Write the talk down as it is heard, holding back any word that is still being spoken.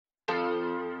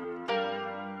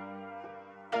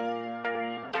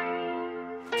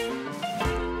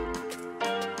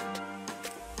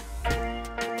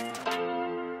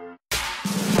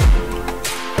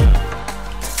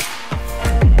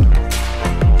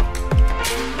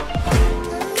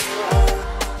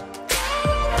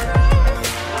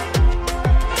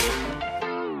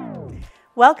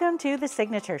Welcome to The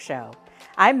Signature Show.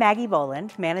 I'm Maggie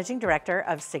Boland, Managing Director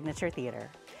of Signature Theater.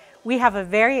 We have a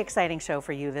very exciting show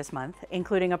for you this month,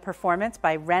 including a performance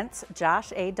by Rent's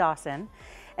Josh A. Dawson,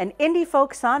 an indie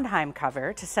folk Sondheim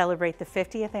cover to celebrate the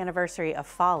 50th anniversary of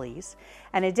Follies,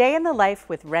 and a day in the life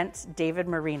with Rent's David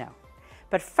Merino.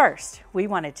 But first, we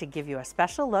wanted to give you a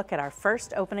special look at our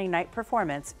first opening night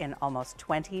performance in almost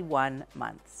 21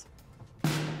 months.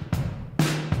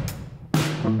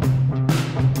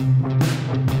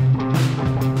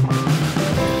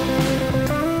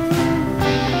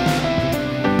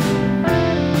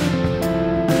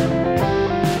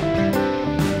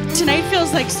 Tonight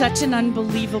feels like such an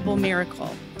unbelievable miracle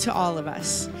to all of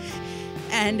us.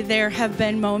 And there have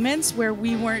been moments where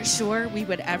we weren't sure we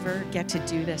would ever get to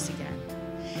do this again.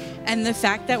 And the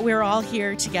fact that we're all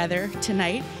here together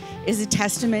tonight is a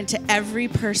testament to every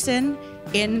person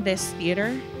in this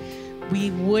theater.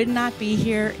 We would not be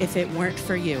here if it weren't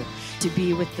for you. To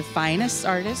be with the finest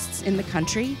artists in the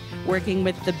country, working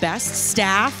with the best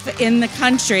staff in the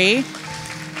country,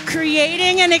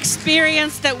 creating an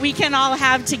experience that we can all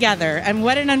have together. And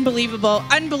what an unbelievable,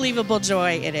 unbelievable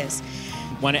joy it is.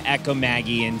 I want to echo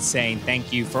Maggie in saying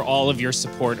thank you for all of your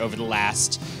support over the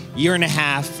last year and a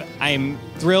half. I'm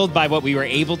thrilled by what we were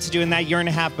able to do in that year and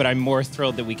a half, but I'm more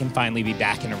thrilled that we can finally be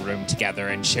back in a room together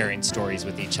and sharing stories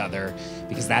with each other,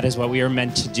 because that is what we are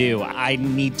meant to do. I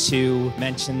need to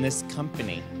mention this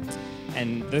company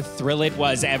and the thrill it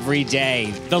was every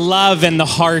day, the love and the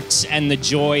heart and the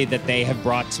joy that they have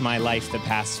brought to my life the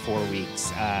past 4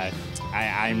 weeks.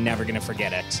 I'm never going to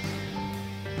forget it.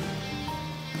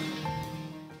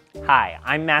 Hi,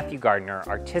 I'm Matthew Gardner,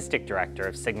 Artistic Director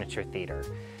of Signature Theater.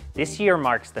 This year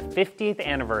marks the 50th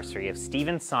anniversary of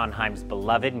Stephen Sondheim's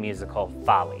beloved musical,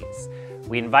 Follies.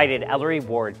 We invited Eleri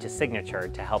Ward to Signature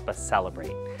to help us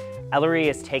celebrate. Eleri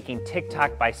is taking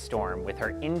TikTok by storm with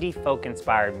her indie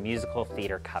folk-inspired musical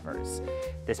theater covers.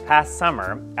 This past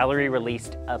summer, Eleri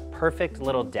released A Perfect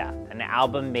Little Death, an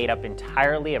album made up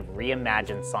entirely of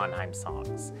reimagined Sondheim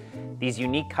songs. These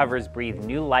unique covers breathe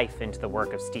new life into the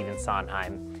work of Stephen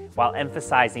Sondheim, while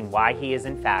emphasizing why he is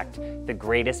in fact the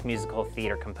greatest musical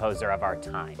theater composer of our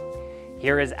time.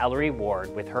 Here is Eleri Ward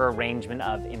with her arrangement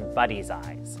of In Buddy's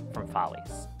Eyes from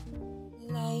Follies.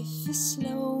 Life is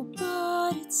slow,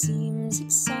 but it seems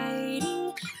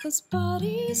exciting, 'cause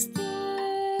Buddy's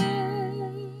there.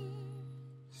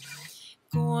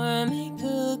 Gourmet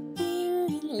cooking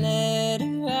and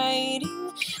letter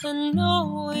writing, and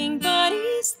knowing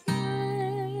Buddy's there.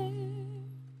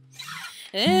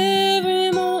 Every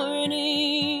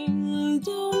morning,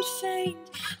 don't faint,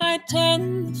 I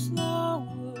tend the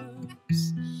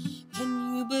flowers.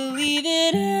 Can you believe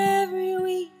it? Every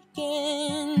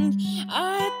weekend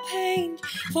I paint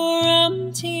for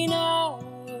umpteen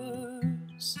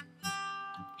hours.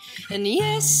 And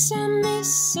yes, I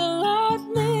miss a lot,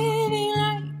 living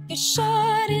like a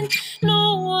shut-in.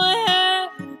 No, I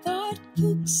haven't got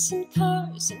cooks and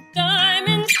cars and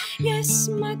diamonds. Yes,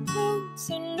 my clothes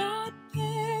are not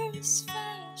Paris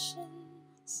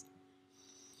fashions,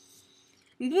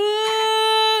 but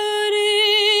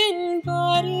in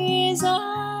Buddy's eyes,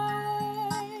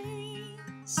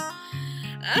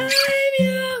 I'm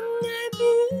young, I'm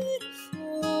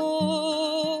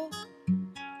beautiful.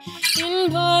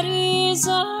 In Buddy's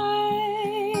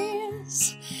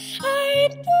eyes, I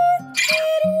don't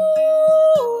get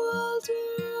older.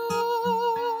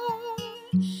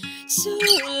 So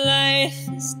life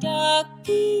is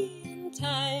darky and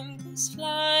time goes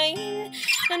flying,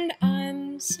 and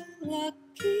I'm so lucky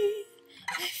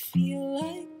I feel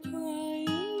like crying.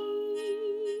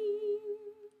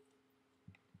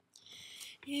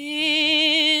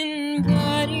 In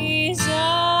Buddy's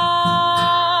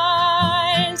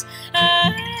eyes,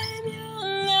 I'm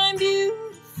young, I'm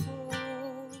beautiful.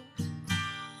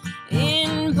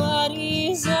 In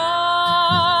Buddy's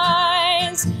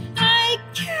eyes, I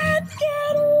can't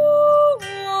get older.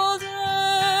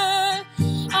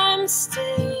 I'm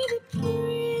still the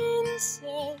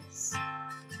princess,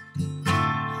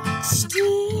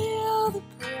 still the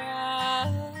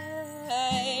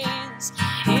prize.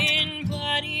 In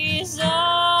Buddy's eyes,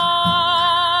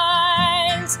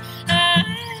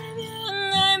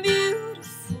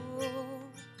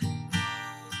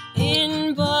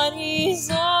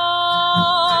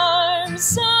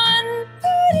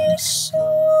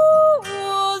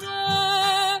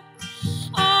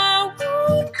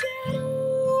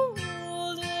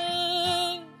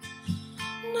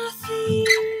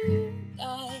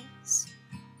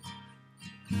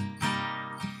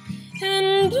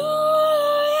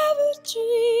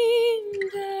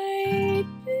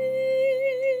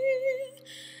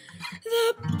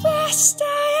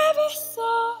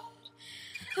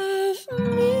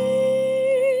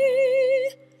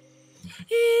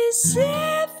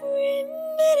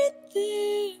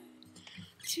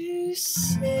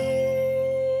 see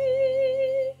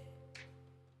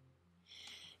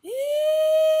in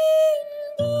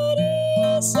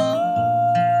bodies eyes.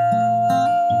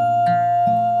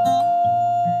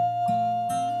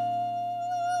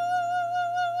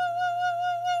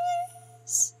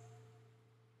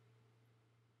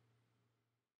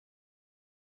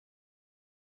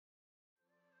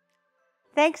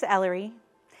 Thanks, Eleri.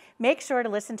 Make sure to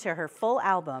listen to her full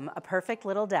album, A Perfect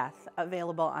Little Death,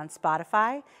 available on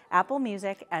Spotify, Apple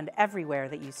Music, and everywhere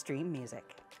that you stream music.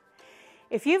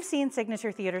 If you've seen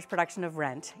Signature Theater's production of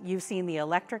Rent, you've seen the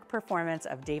electric performance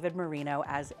of David Merino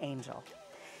as Angel.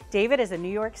 David is a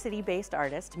New York City-based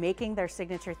artist making their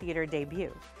Signature Theater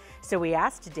debut. So we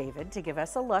asked David to give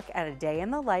us a look at a day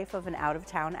in the life of an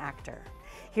out-of-town actor.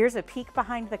 Here's a peek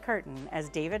behind the curtain as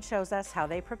David shows us how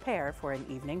they prepare for an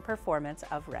evening performance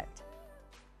of Rent.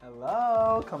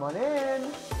 Hello, come on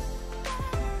in.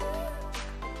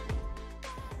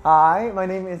 Hi, my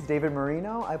name is David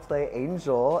Merino. I play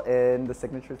Angel in the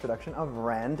Signature production of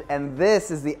Rent, and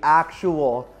this is the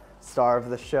actual star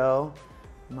of the show,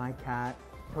 my cat,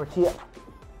 Tortilla.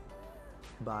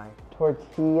 Bye.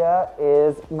 Tortilla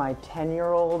is my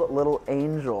 10-year-old little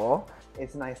angel.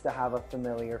 It's nice to have a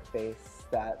familiar face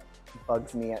that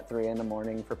bugs me at 3 in the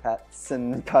morning for pets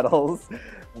and cuddles.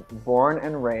 Born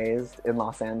and raised in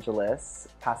Los Angeles,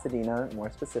 Pasadena more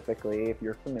specifically, if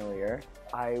you're familiar.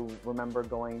 I remember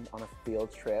going on a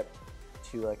field trip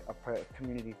to like a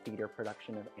community theater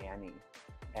production of Annie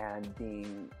and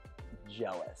being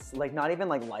jealous. Like not even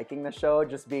like liking the show,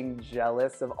 just being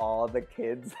jealous of all the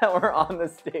kids that were on the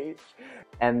stage.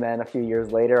 And then a few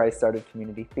years later, I started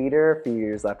community theater. A few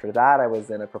years after that, I was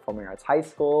in a performing arts high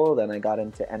school. Then I got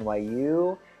into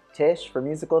NYU, Tisch for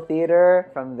musical theater.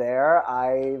 From there,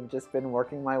 I've just been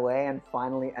working my way and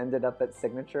finally ended up at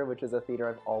Signature, which is a theater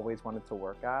I've always wanted to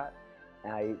work at.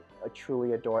 And I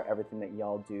truly adore everything that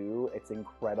y'all do. It's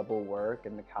incredible work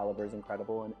and the caliber is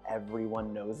incredible and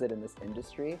everyone knows it in this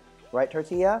industry. Right,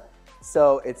 Tortilla?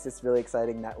 So it's just really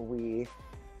exciting that we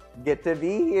get to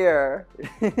be here.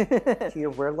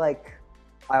 We're like,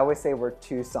 I always say we're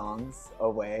 2 songs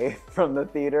away from the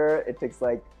theater. It takes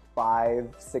like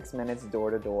 5-6 minutes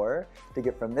door to door to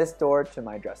get from this door to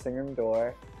my dressing room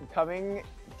door. Coming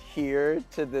here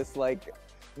to this like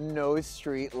no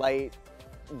street light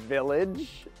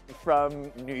village from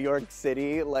New York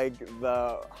City, like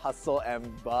the hustle and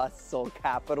bustle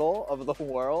capital of the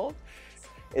world.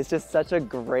 It's just such a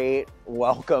great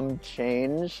welcome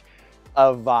change,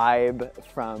 a vibe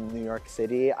from New York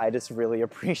City. I just really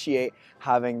appreciate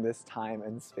having this time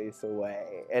and space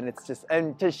away. And it's just,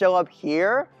 and to show up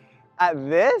here at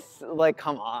this, like,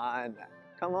 come on,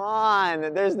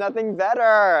 there's nothing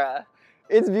better.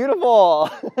 It's beautiful.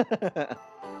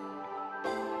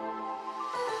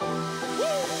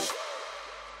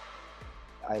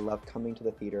 I love coming to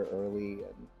the theater early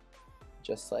and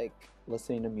just like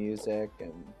listening to music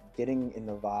and getting in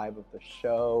the vibe of the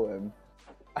show, and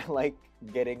I like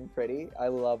getting pretty. I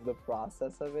love the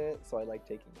process of it, so I like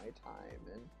taking my time,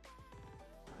 and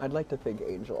I'd like to think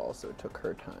Angel also took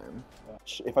her time.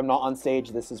 If I'm not on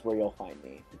stage, this is where you'll find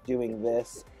me. Doing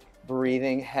this,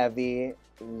 breathing heavy,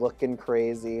 looking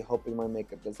crazy, hoping my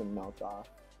makeup doesn't melt off.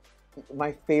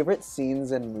 My favorite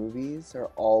scenes in movies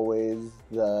are always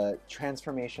the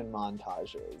transformation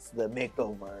montages, the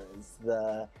makeovers,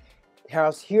 the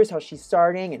here's how she's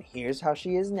starting and here's how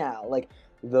she is now. Like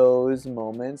those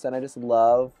moments, and I just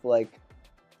love like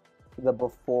the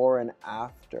before and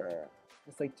after.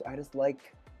 It's like I just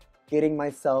like getting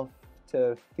myself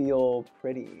to feel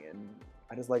pretty, and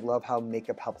I just like love how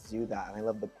makeup helps do that. And I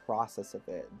love the process of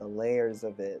it, the layers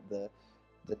of it, the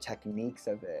techniques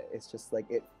of it. It's just like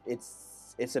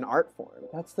it's an art form.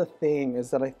 That's the thing, is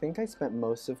that I think I spent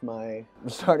most of my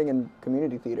starting in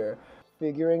community theater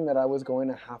figuring that I was going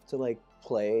to have to like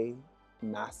play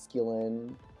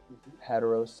masculine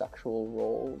heterosexual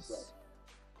roles.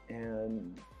 Right.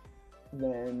 And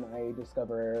then I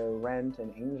discover Rent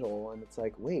and Angel, and it's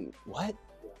like, wait, what?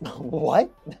 What?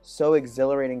 So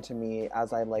exhilarating to me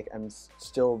as I like am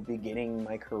still beginning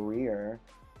my career,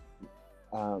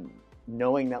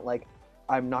 knowing that like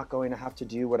I'm not going to have to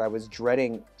do what I was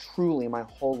dreading truly my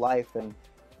whole life, and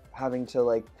having to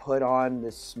like put on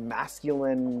this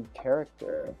masculine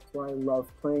character. That's why I love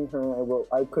playing her.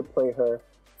 I could play her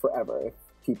forever if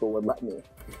people would let me.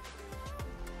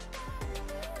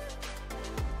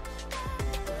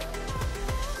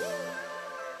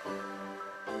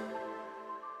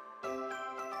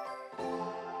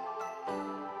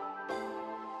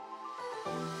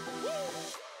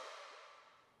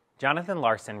 Jonathan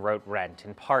Larson wrote Rent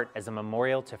in part as a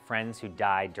memorial to friends who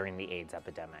died during the AIDS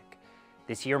epidemic.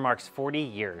 This year marks 40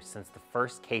 years since the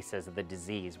first cases of the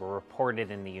disease were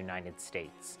reported in the United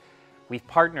States. We've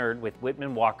partnered with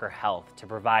Whitman Walker Health to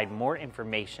provide more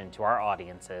information to our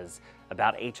audiences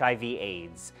about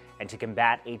HIV/AIDS and to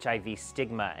combat HIV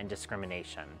stigma and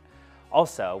discrimination.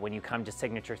 Also, when you come to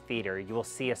Signature Theater, you will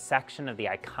see a section of the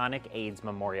iconic AIDS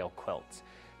memorial quilt.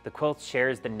 The quilt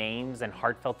shares the names and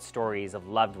heartfelt stories of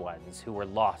loved ones who were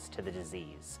lost to the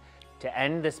disease. To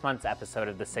end this month's episode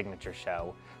of The Signature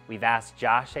Show, we've asked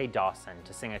Josh A. Dawson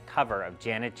to sing a cover of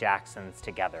Janet Jackson's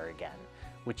Together Again,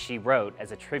 which she wrote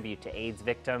as a tribute to AIDS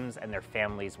victims and their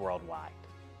families worldwide.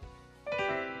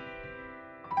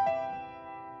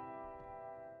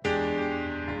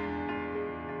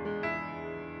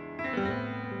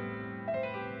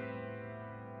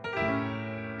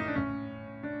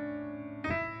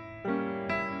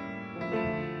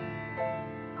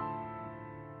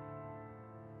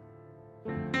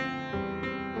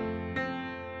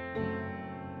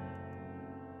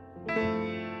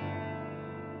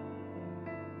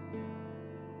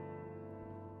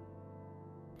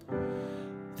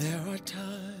 There are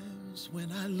times when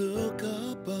I look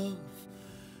above,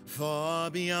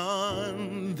 far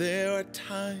beyond. There are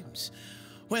times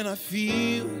when I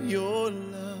feel your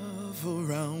love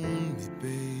around me,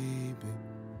 baby.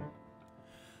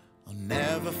 I'll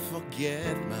never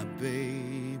forget my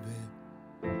baby.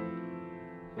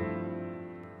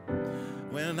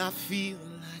 When I feel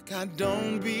like I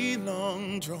don't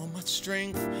belong, draw my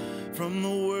strength from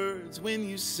the words when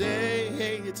you say,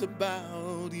 hey, it's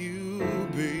about you,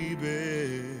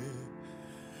 baby.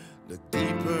 Look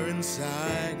deeper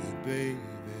inside you, baby.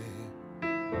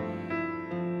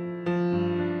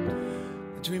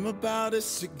 I dream about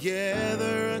us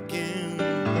together again,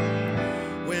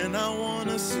 when I want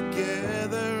us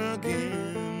together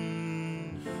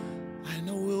again. I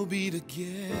know we'll be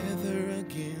together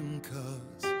again,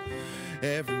 'cause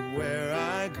everywhere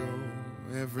I go,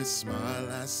 every smile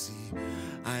I see,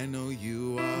 I know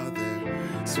you are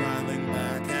there, smiling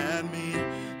back at me,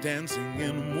 dancing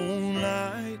in the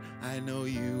moonlight. I know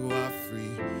you are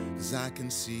free, 'cause I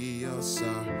can see your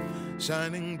star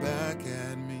shining back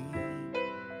at me.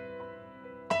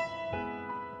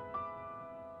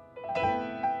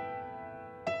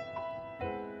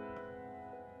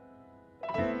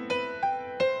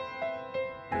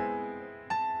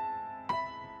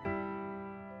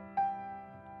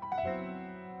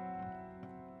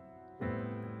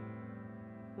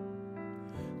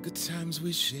 Good times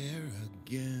we share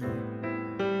again,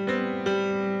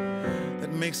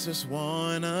 that makes us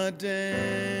wanna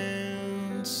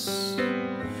dance.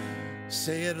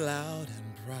 Say it loud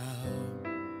and proud,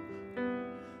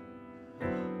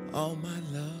 all my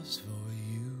love's for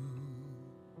you.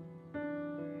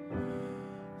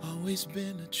 Always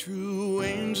been a true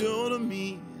angel to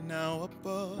me. Now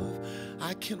above,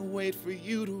 I can't wait for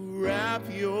you to wrap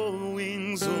your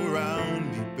wings around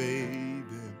me, baby.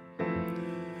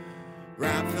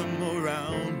 Wrap them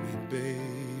around me,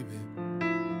 baby.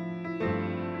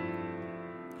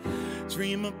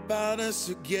 Dream about us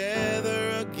together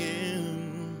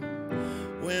again,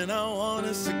 when I want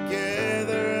us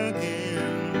together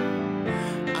again.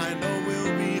 I know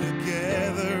we'll be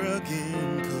together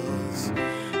again, 'cause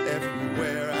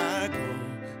everywhere I go,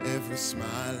 every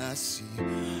smile I see,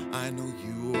 I know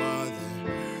you are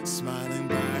there, smiling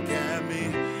back at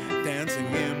me, dancing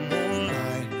in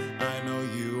moonlight. I know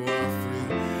you are free,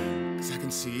 'cause I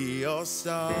can see your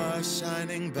star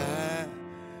shining back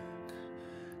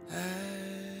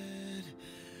at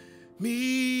me.